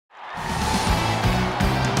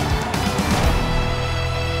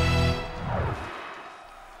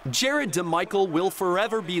Jared DeMichiel will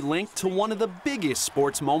forever be linked to one of the biggest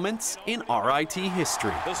sports moments in RIT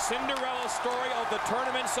history. The Cinderella story of the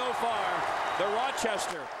tournament so far, the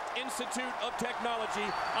Rochester Institute of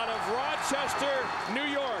Technology out of Rochester,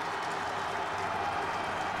 New York.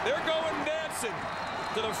 They're going dancing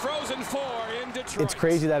to the Frozen Four in Detroit. It's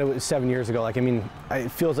crazy that it was 7 years ago. Like, I mean,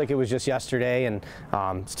 it feels like it was just yesterday, and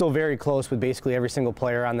still very close with basically every single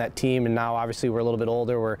player on that team. And now, obviously, we're a little bit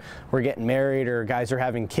older. We're getting married, or guys are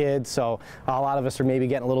having kids. So a lot of us are maybe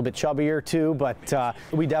getting a little bit chubbier too. But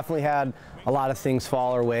we definitely had a lot of things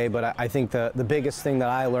fall our way. But I think the biggest thing that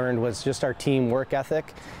I learned was just our team work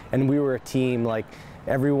ethic, and we were a team. Like,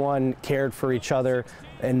 everyone cared for each other,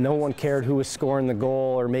 and no one cared who was scoring the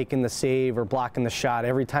goal or making the save or blocking the shot.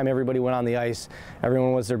 Every time everybody went on the ice,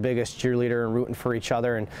 everyone was their biggest cheerleader and rooting for each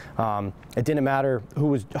other. And it didn't matter who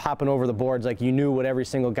was hopping over the boards. Like, you knew what every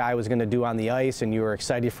single guy was going to do on the ice, and you were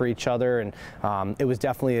excited for each other. And it was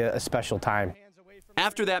definitely a special time.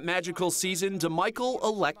 After that magical season, DeMichiel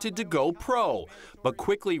elected to go pro, but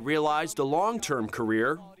quickly realized a long-term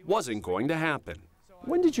career wasn't going to happen.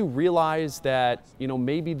 When did you realize that, you know,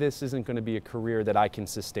 maybe this isn't going to be a career that I can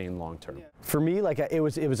sustain long term? For me, like, it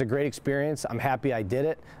was a great experience. I'm happy I did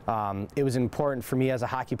it. It was important for me as a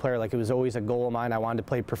hockey player. Like, it was always a goal of mine. I wanted to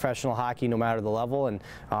play professional hockey no matter the level, and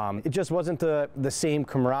it just wasn't the same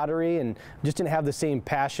camaraderie, and just didn't have the same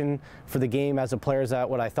passion for the game as a player as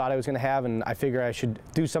what I thought I was going to have. And I figured I should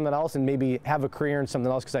do something else and maybe have a career in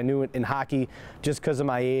something else, because I knew in hockey, just because of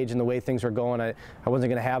my age and the way things were going, I wasn't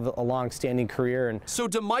going to have a long-standing career. And so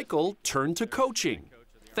DeMichiel turned to coaching,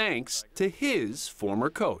 thanks to his former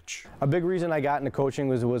coach. A big reason I got into coaching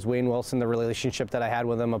was Wayne Wilson, the relationship that I had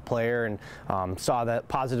with him, a player, and saw that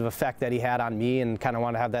positive effect that he had on me, and kind of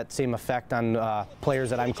want to have that same effect on players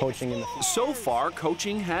that I'm coaching in the future. So far,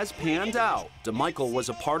 coaching has panned out. DeMichiel was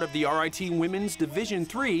a part of the RIT Women's Division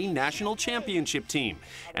III National Championship team,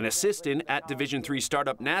 an assistant at Division III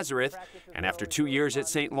startup Nazareth, and after 2 years at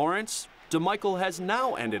St. Lawrence, DeMichiel has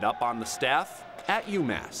now ended up on the staff at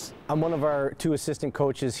UMass. I'm one of our 2 assistant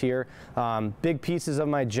coaches here. Big pieces of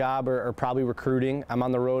my job are probably recruiting. I'm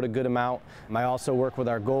on the road a good amount. I also work with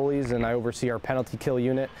our goalies, and I oversee our penalty kill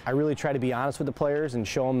unit. I really try to be honest with the players and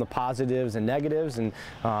show them the positives and negatives, and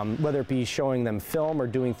whether it be showing them film or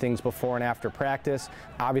doing things before and after practice.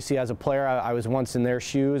 Obviously, as a player, I was once in their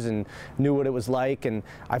shoes and knew what it was like, and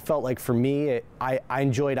I felt like, for me, I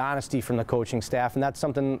enjoyed honesty from the coaching staff, and that's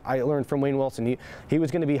something I learned from Wayne Wilson. He was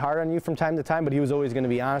going to be hard on you from time to time, but he was always going to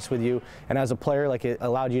be honest with you. And as a player, like, it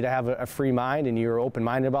allowed you to have a free mind, and you're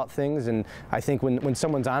open-minded about things. And I think when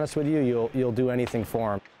someone's honest with you, you'll do anything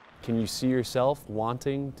for them. Can you see yourself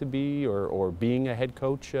wanting to be or being a head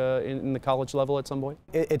coach in the college level at some point?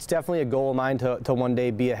 It's definitely a goal of mine to one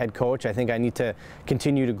day be a head coach. I think I need to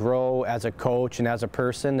continue to grow as a coach and as a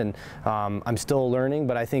person, and I'm still learning,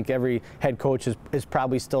 but I think every head coach is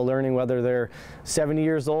probably still learning, whether they're 70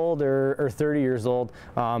 years old or 30 years old.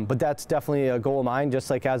 But that's definitely a goal of mine,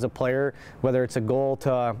 just like as a player, whether it's a goal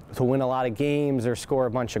to win a lot of games or score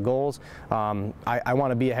a bunch of goals. I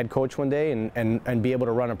want to be a head coach one day and be able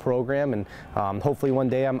to run a program, and hopefully one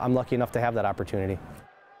day I'm lucky enough to have that opportunity.